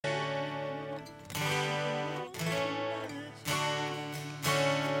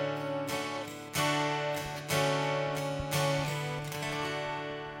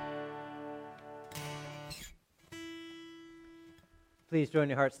Please join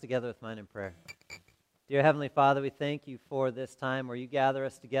your hearts together with mine in prayer. Dear Heavenly Father, we thank you for this time where you gather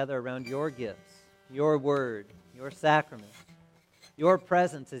us together around your gifts, your word, your sacrament, your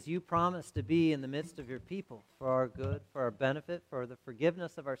presence as you promise to be in the midst of your people for our good, for our benefit, for the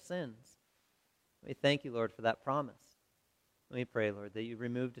forgiveness of our sins. We thank you, Lord, for that promise. We pray, Lord, that you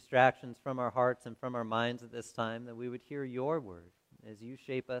remove distractions from our hearts and from our minds at this time, that we would hear your word as you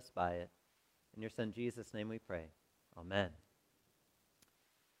shape us by it. In your Son Jesus' name we pray. Amen.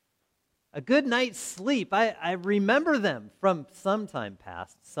 A good night's sleep, I remember them from some time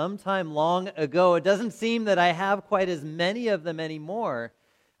past, some time long ago. It doesn't seem that I have quite as many of them anymore.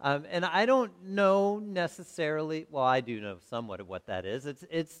 And I don't know necessarily, well, I do know somewhat of what that is.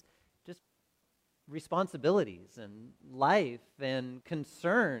 It's just responsibilities and life and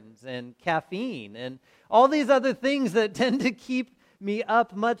concerns and caffeine and all these other things that tend to keep me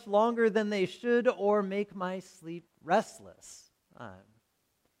up much longer than they should or make my sleep restless.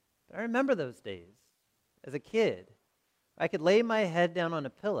 I remember those days as a kid. I could lay my head down on a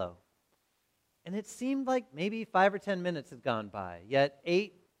pillow, and it seemed like maybe 5 or 10 minutes had gone by, yet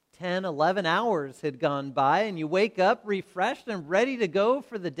 8, 10, 11 hours had gone by, and you wake up refreshed and ready to go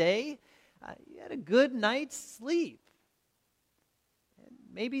for the day. You had a good night's sleep. And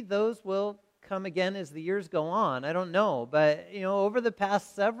maybe those will come again as the years go on. I don't know. But, over the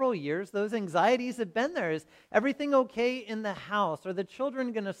past several years, those anxieties have been there. Is everything okay in the house? Are the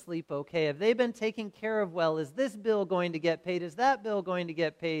children going to sleep okay? Have they been taken care of well? Is this bill going to get paid? Is that bill going to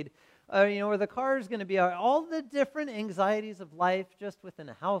get paid? Are the cars going to be all right? All the different anxieties of life just within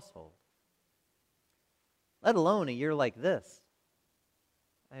a household. Let alone a year like this.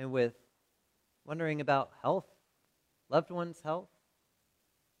 And with wondering about health, loved ones' health.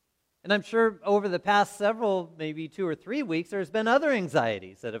 And I'm sure over the past several, maybe 2 or 3 weeks, there's been other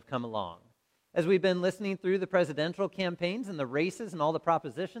anxieties that have come along. As we've been listening through the presidential campaigns and the races and all the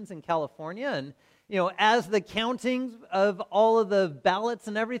propositions in California, and, as the countings of all of the ballots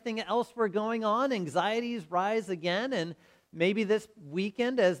and everything else were going on, anxieties rise again. And maybe this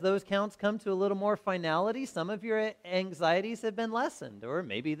weekend, as those counts come to a little more finality, some of your anxieties have been lessened, or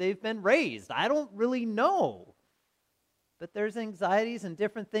maybe they've been raised. I don't really know. But there's anxieties and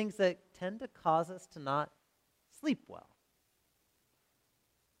different things that tend to cause us to not sleep well.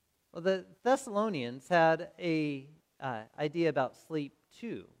 Well, the Thessalonians had a idea about sleep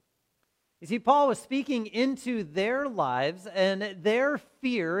too. You see, Paul was speaking into their lives, and their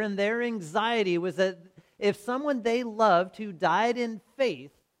fear and their anxiety was that if someone they loved who died in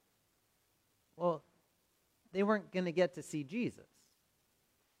faith, well, they weren't going to get to see Jesus.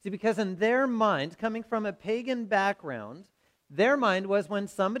 See, because in their mind, coming from a pagan background, their mind was when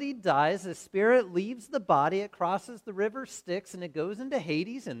somebody dies, the spirit leaves the body, it crosses the river Styx, and it goes into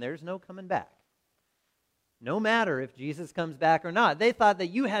Hades, and there's no coming back. No matter if Jesus comes back or not. They thought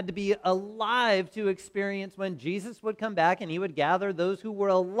that you had to be alive to experience when Jesus would come back, and he would gather those who were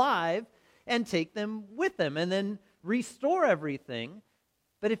alive and take them with him, and then restore everything.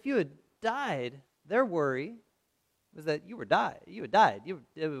 But if you had died, their worry was that you had died.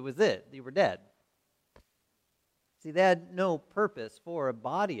 It was it. You were dead. See, they had no purpose for a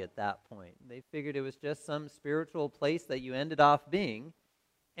body at that point. They figured it was just some spiritual place that you ended off being,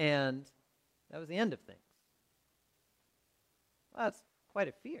 and that was the end of things. Well, that's quite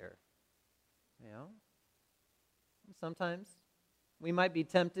a fear. Sometimes we might be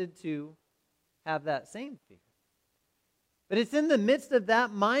tempted to have that same fear. But it's in the midst of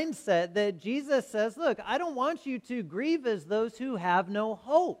that mindset that Jesus says, look, I don't want you to grieve as those who have no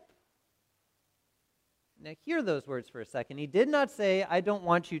hope. Now, hear those words for a second. He did not say, I don't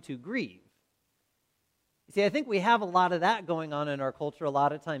want you to grieve. You see, I think we have a lot of that going on in our culture a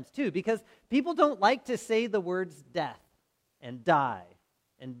lot of times too, because people don't like to say the words death and die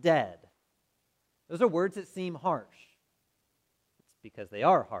and dead. Those are words that seem harsh. It's because they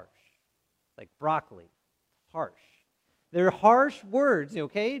are harsh. Like broccoli, harsh. They're harsh words,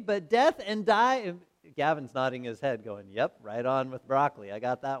 okay? But death and die, Gavin's nodding his head going, yep, right on with broccoli. I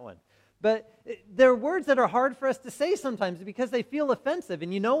got that one. But they're words that are hard for us to say sometimes because they feel offensive.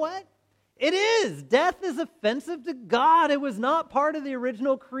 And you know what? It is. Death is offensive to God. It was not part of the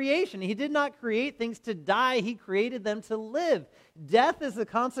original creation. He did not create things to die. He created them to live. Death is a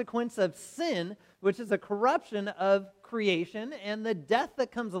consequence of sin, which is a corruption of creation. And the death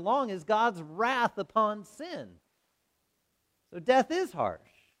that comes along is God's wrath upon sin. So death is harsh.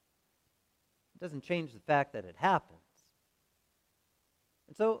 It doesn't change the fact that it happens.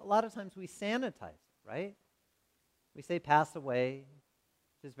 And so a lot of times we sanitize it, right? We say pass away,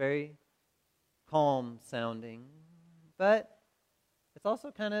 which is very calm sounding, but it's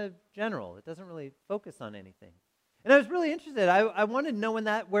also kind of general. It doesn't really focus on anything. And I was really interested. I wanted to know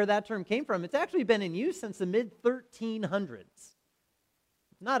where that term came from. It's actually been in use since the mid-1300s.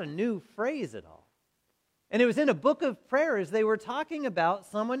 It's not a new phrase at all. And it was in a book of prayers. They were talking about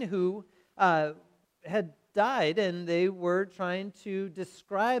someone who had died, and they were trying to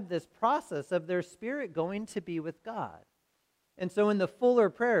describe this process of their spirit going to be with God. And so in the fuller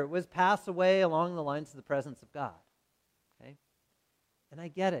prayer, it was pass away along the lines of the presence of God. Okay? And I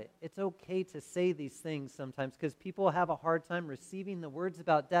get it. It's okay to say these things sometimes because people have a hard time receiving the words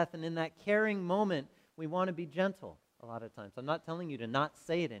about death. And in that caring moment, we want to be gentle a lot of times. I'm not telling you to not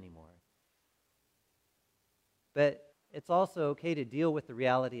say it anymore. But it's also okay to deal with the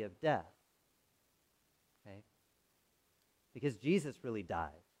reality of death. Okay? Because Jesus really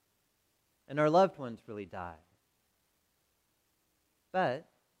died. And our loved ones really died. But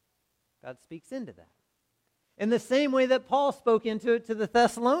God speaks into that. In the same way that Paul spoke into it to the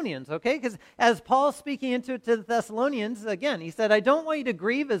Thessalonians, okay? Because as Paul's speaking into it to the Thessalonians, again, he said, I don't want you to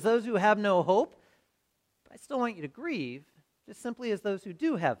grieve as those who have no hope, but I still want you to grieve just simply as those who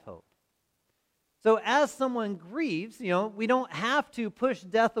do have hope. So as someone grieves, we don't have to push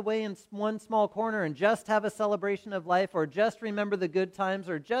death away in one small corner and just have a celebration of life or just remember the good times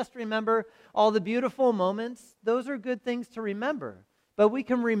or just remember all the beautiful moments. Those are good things to remember. But we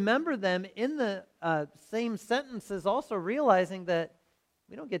can remember them in the same sentences, also realizing that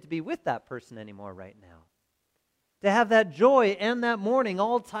we don't get to be with that person anymore right now. To have that joy and that mourning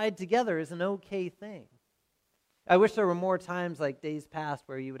all tied together is an okay thing. I wish there were more times like days past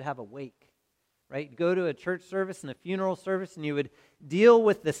where you would have a wake, right? You'd go to a church service and a funeral service and you would deal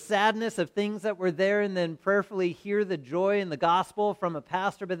with the sadness of things that were there and then prayerfully hear the joy and the gospel from a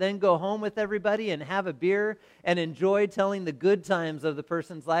pastor, but then go home with everybody and have a beer and enjoy telling the good times of the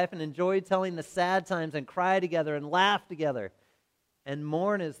person's life and enjoy telling the sad times and cry together and laugh together and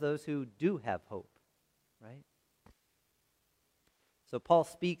mourn as those who do have hope, right? So Paul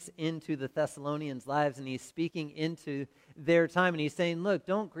speaks into the Thessalonians' lives and he's speaking into their time and he's saying, look,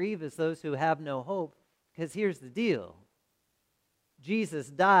 don't grieve as those who have no hope, because here's the deal. Jesus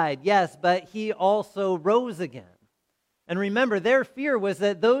died, yes, but he also rose again. And remember, their fear was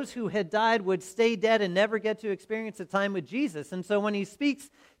that those who had died would stay dead and never get to experience a time with Jesus. And so when he speaks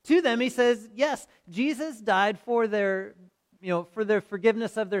to them, he says, yes, Jesus died for their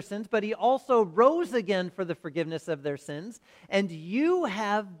forgiveness of their sins, but he also rose again for the forgiveness of their sins. And you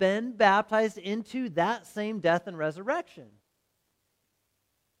have been baptized into that same death and resurrection.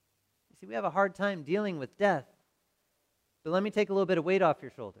 You see, we have a hard time dealing with death. But let me take a little bit of weight off your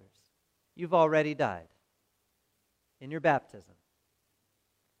shoulders. You've already died in your baptism.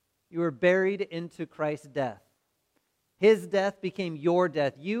 You were buried into Christ's death. His death became your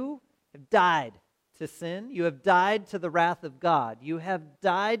death. You have died to sin. You have died to the wrath of God. You have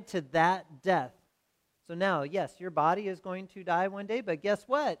died to that death. So now, yes, your body is going to die one day, but guess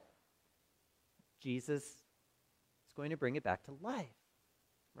what? Jesus is going to bring it back to life,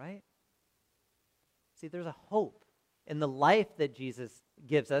 right? See, there's a hope in the life that Jesus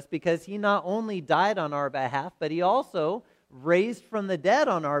gives us because he not only died on our behalf, but he also raised from the dead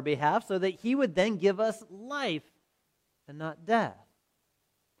on our behalf so that he would then give us life and not death.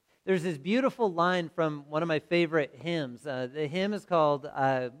 There's this beautiful line from one of my favorite hymns. The hymn is called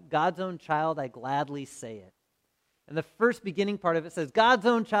God's Own Child, I Gladly Say It. And the first beginning part of it says, God's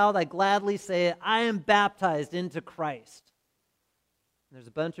own child, I gladly say it, I am baptized into Christ. And there's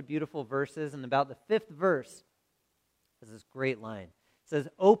a bunch of beautiful verses, and about the fifth verse is this great line. It says,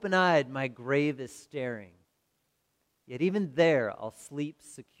 open-eyed my grave is staring, yet even there I'll sleep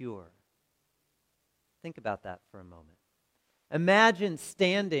secure. Think about that for a moment. Imagine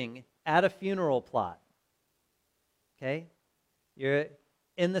standing at a funeral plot, okay? You're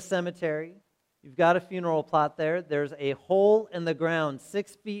in the cemetery. You've got a funeral plot there. There's a hole in the ground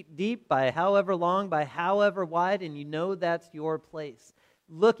 6 feet deep by however long, by however wide, and you know that's your place.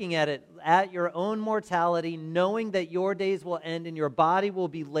 Looking at it, at your own mortality, knowing that your days will end and your body will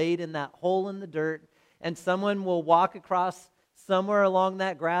be laid in that hole in the dirt, and someone will walk across somewhere along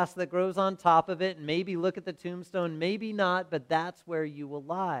that grass that grows on top of it and maybe look at the tombstone, maybe not, but that's where you will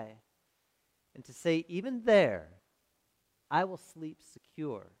lie. And to say, even there, I will sleep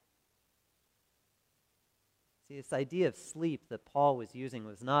secure. See, this idea of sleep that Paul was using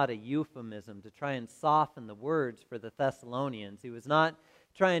was not a euphemism to try and soften the words for the Thessalonians. He was not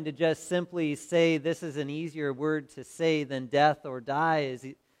trying to just simply say this is an easier word to say than death or die.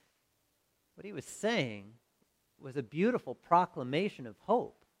 What he was saying was a beautiful proclamation of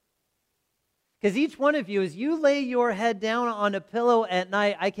hope. Because each one of you, as you lay your head down on a pillow at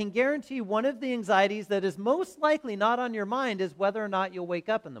night, I can guarantee one of the anxieties that is most likely not on your mind is whether or not you'll wake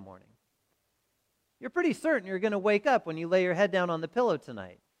up in the morning. You're pretty certain you're going to wake up when you lay your head down on the pillow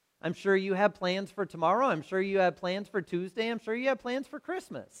tonight. I'm sure you have plans for tomorrow. I'm sure you have plans for Tuesday. I'm sure you have plans for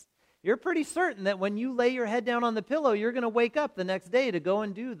Christmas. You're pretty certain that when you lay your head down on the pillow, you're going to wake up the next day to go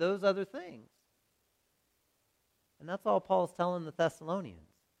and do those other things. And that's all Paul's telling the Thessalonians.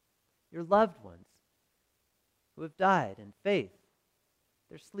 Your loved ones who have died in faith,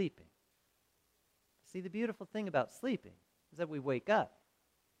 they're sleeping. See, the beautiful thing about sleeping is that we wake up.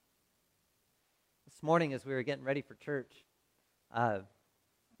 This morning as we were getting ready for church,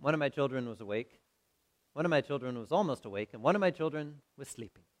 one of my children was awake, one of my children was almost awake, and one of my children was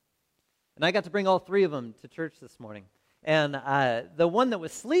sleeping. And I got to bring all three of them to church this morning. And the one that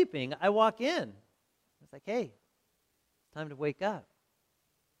was sleeping, I walk in. I was like, hey, it's time to wake up.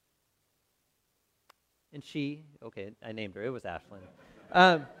 And she, okay, I named her, it was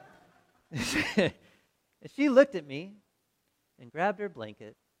Ashlyn. She looked at me and grabbed her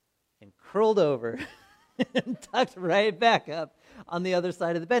blanket and curled over and tucked right back up on the other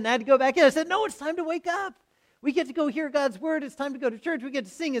side of the bed. And I had to go back in. I said, no, it's time to wake up. We get to go hear God's word. It's time to go to church. We get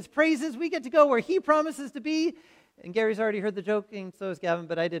to sing his praises. We get to go where he promises to be. And Gary's already heard the joke, and so has Gavin,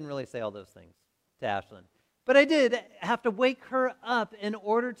 but I didn't really say all those things to Ashlyn. But I did have to wake her up in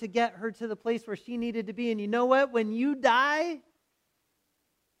order to get her to the place where she needed to be. And you know what? When you die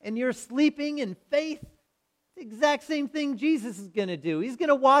and you're sleeping in faith, the exact same thing Jesus is going to do. He's going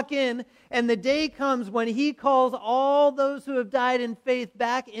to walk in, and the day comes when he calls all those who have died in faith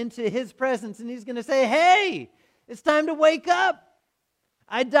back into his presence, and he's going to say, hey, it's time to wake up.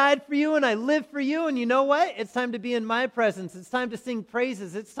 I died for you, and I live for you, and you know what? It's time to be in my presence. It's time to sing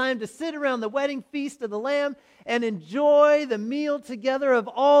praises. It's time to sit around the wedding feast of the Lamb and enjoy the meal together of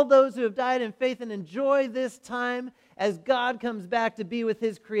all those who have died in faith, and enjoy this time as God comes back to be with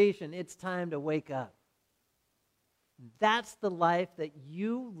his creation. It's time to wake up. That's the life that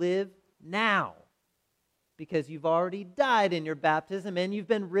you live now, because you've already died in your baptism and you've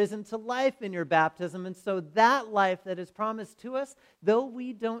been risen to life in your baptism. And so that life that is promised to us, though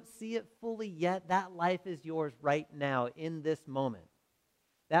we don't see it fully yet, that life is yours right now in this moment.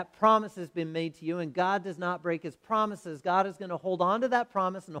 That promise has been made to you, and God does not break his promises. God is going to hold on to that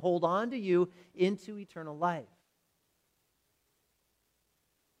promise and hold on to you into eternal life.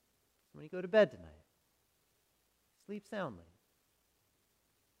 When you go to bed tonight, sleep soundly,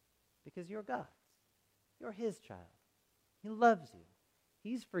 because you're God's. You're his child. He loves you.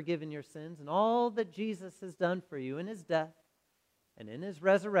 He's forgiven your sins, and all that Jesus has done for you in his death and in his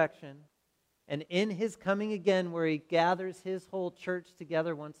resurrection and in his coming again, where he gathers his whole church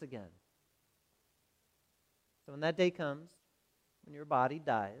together once again. So when that day comes, when your body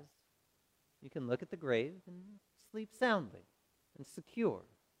dies, you can look at the grave and sleep soundly and secure,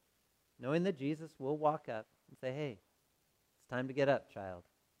 knowing that Jesus will walk up and say, hey, it's time to get up, child.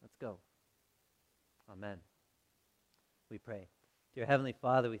 Let's go. Amen. We pray. Dear Heavenly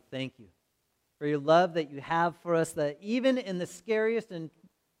Father, we thank you for your love that you have for us, that even in the scariest and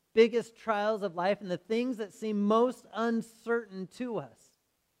biggest trials of life and the things that seem most uncertain to us,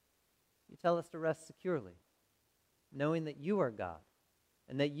 you tell us to rest securely, knowing that you are God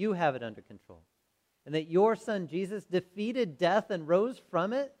and that you have it under control, and that your Son Jesus defeated death and rose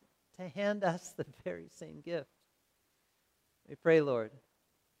from it to hand us the very same gift. We pray, Lord,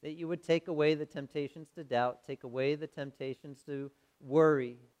 that you would take away the temptations to doubt, take away the temptations to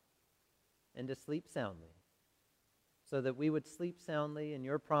worry, and to sleep soundly, so that we would sleep soundly in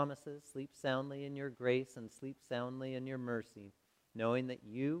your promises, sleep soundly in your grace, and sleep soundly in your mercy, knowing that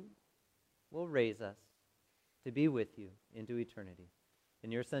you will raise us to be with you into eternity.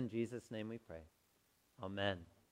 In your Son Jesus' name we pray. Amen.